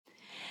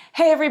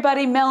Hey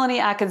everybody,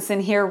 Melanie Atkinson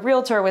here,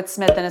 realtor with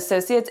Smith &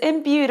 Associates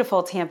in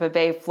beautiful Tampa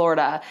Bay,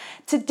 Florida.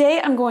 Today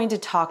I'm going to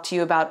talk to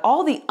you about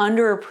all the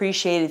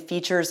underappreciated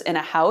features in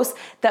a house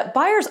that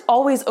buyers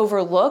always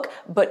overlook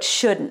but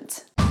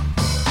shouldn't.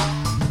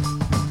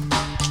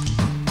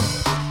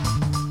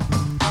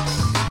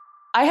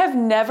 I have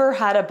never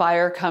had a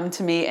buyer come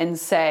to me and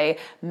say,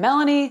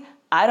 Melanie,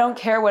 I don't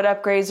care what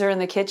upgrades are in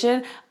the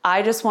kitchen,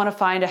 I just want to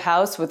find a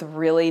house with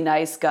really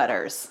nice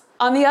gutters.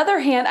 On the other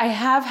hand, I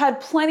have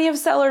had plenty of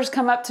sellers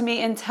come up to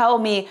me and tell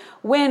me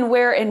when,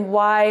 where, and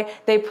why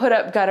they put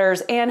up gutters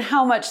and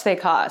how much they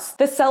cost.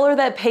 The seller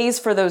that pays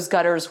for those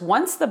gutters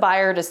wants the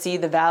buyer to see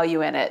the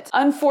value in it.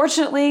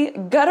 Unfortunately,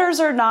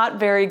 gutters are not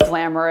very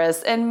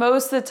glamorous, and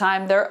most of the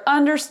time they're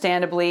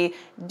understandably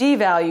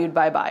devalued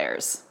by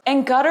buyers.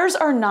 And gutters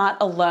are not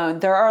alone.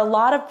 There are a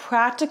lot of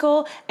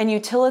practical and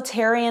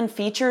utilitarian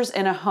features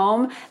in a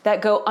home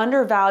that go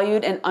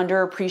undervalued and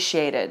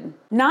underappreciated.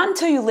 Not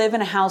until you live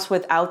in a house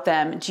without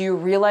them do you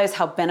realize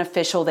how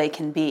beneficial they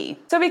can be.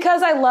 So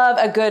because I love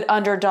a good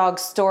underdog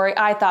story,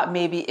 I thought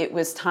maybe it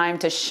was time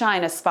to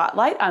shine a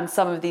spotlight on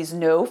some of these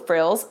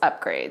no-frills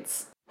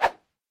upgrades.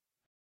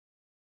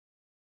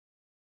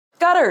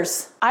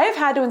 Gutters. I have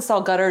had to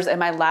install gutters in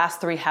my last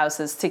 3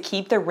 houses to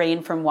keep the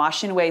rain from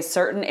washing away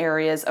certain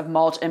areas of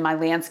mulch in my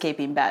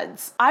landscaping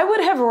beds. I would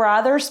have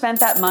rather spent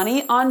that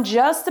money on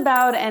just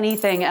about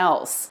anything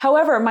else.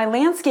 However, my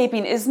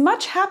landscaping is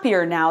much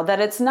happier now that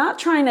it's not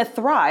trying to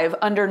thrive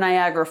under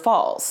Niagara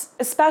Falls.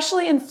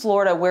 Especially in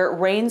Florida where it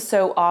rains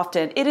so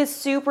often, it is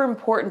super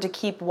important to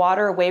keep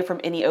water away from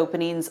any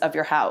openings of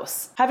your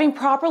house. Having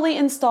properly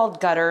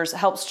installed gutters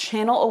helps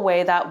channel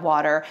away that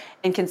water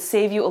and can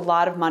save you a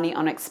lot of money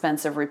on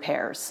expensive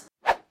repairs.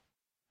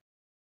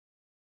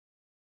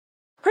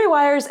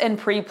 Pre-wires and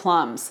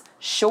pre-plumbs.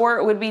 Sure,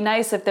 it would be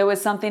nice if there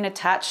was something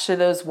attached to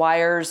those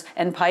wires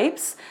and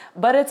pipes,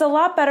 but it's a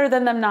lot better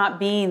than them not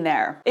being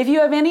there. If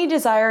you have any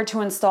desire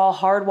to install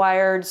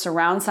hardwired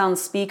surround sound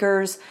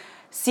speakers,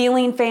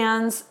 ceiling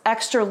fans,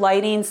 extra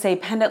lighting, say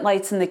pendant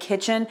lights in the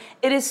kitchen,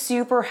 it is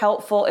super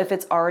helpful if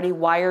it's already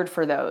wired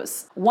for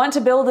those. Want to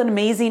build an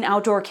amazing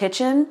outdoor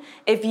kitchen?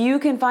 If you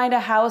can find a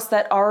house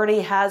that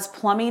already has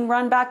plumbing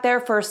run back there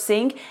for a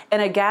sink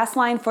and a gas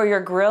line for your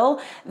grill,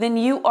 then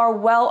you are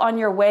well on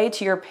your way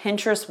to your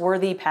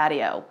Pinterest-worthy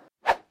patio.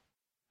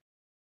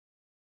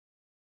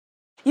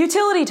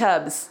 Utility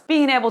tubs.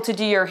 Being able to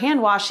do your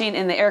hand washing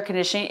in the air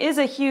conditioning is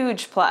a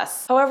huge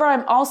plus. However,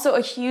 I'm also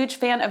a huge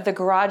fan of the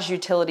garage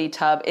utility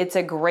tub. It's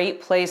a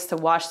great place to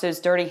wash those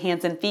dirty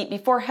hands and feet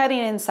before heading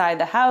inside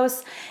the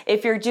house.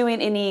 If you're doing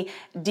any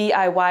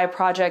DIY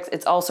projects,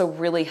 it's also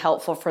really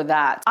helpful for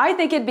that. I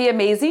think it'd be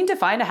amazing to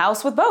find a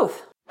house with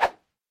both.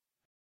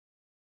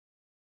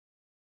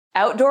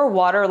 Outdoor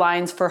water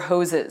lines for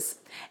hoses.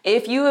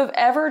 If you have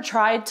ever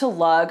tried to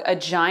lug a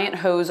giant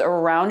hose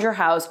around your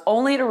house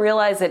only to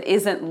realize it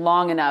isn't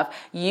long enough,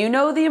 you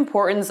know the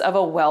importance of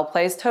a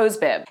well-placed hose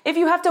bib. If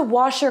you have to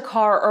wash your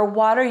car or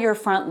water your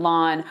front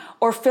lawn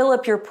or fill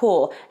up your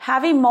pool,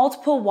 having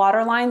multiple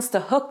water lines to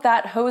hook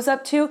that hose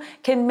up to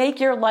can make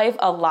your life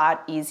a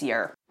lot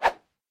easier.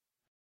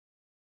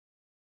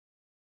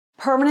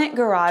 Permanent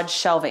garage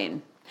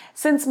shelving.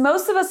 Since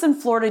most of us in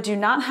Florida do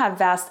not have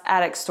vast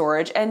attic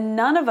storage and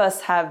none of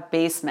us have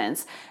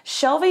basements,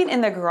 shelving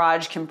in the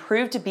garage can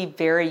prove to be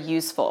very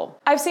useful.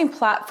 I've seen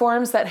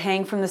platforms that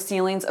hang from the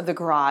ceilings of the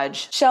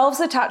garage, shelves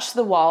attached to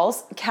the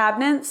walls,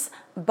 cabinets,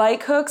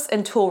 bike hooks,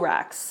 and tool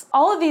racks.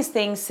 All of these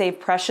things save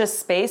precious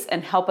space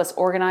and help us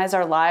organize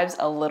our lives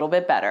a little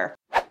bit better.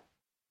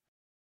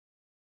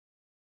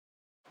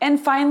 And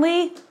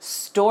finally,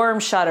 storm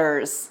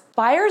shutters.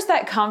 Buyers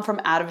that come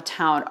from out of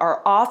town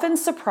are often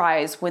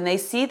surprised when they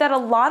see that a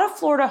lot of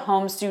Florida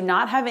homes do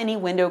not have any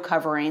window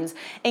coverings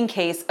in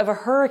case of a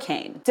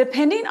hurricane.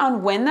 Depending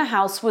on when the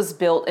house was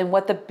built and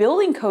what the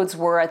building codes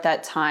were at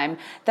that time,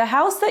 the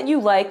house that you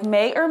like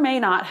may or may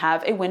not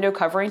have a window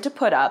covering to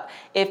put up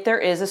if there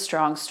is a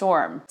strong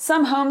storm.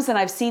 Some homes, and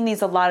I've seen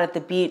these a lot at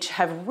the beach,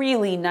 have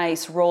really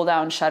nice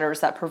roll-down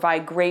shutters that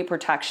provide great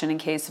protection in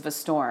case of a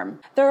storm.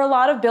 There are a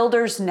lot of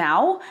builders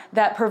now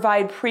that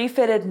provide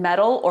pre-fitted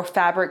metal or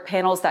fabric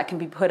panels that can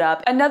be put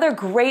up. Another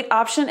great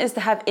option is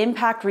to have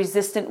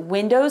impact-resistant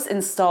windows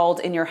installed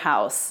in your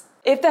house.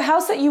 If the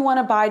house that you want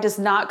to buy does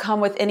not come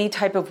with any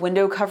type of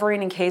window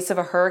covering in case of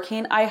a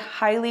hurricane, I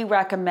highly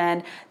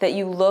recommend that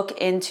you look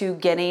into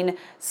getting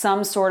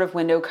some sort of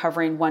window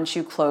covering once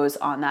you close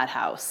on that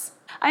house.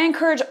 I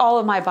encourage all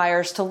of my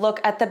buyers to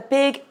look at the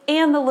big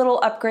and the little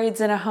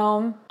upgrades in a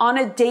home. On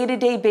a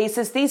day-to-day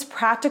basis, these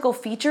practical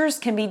features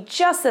can be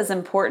just as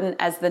important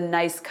as the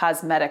nice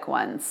cosmetic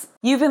ones.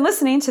 You've been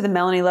listening to the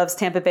Melanie Loves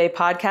Tampa Bay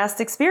podcast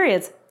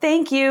experience.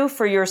 Thank you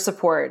for your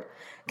support.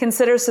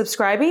 Consider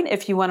subscribing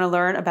if you want to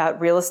learn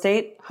about real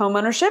estate,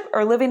 homeownership,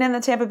 or living in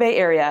the Tampa Bay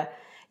area.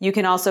 You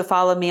can also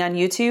follow me on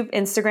YouTube,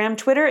 Instagram,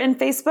 Twitter, and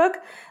Facebook.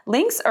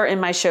 Links are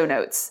in my show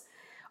notes.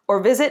 Or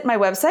visit my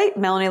website,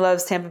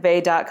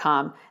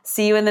 MelanieLovesTampaBay.com.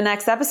 See you in the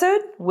next episode.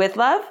 With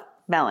love,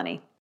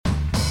 Melanie.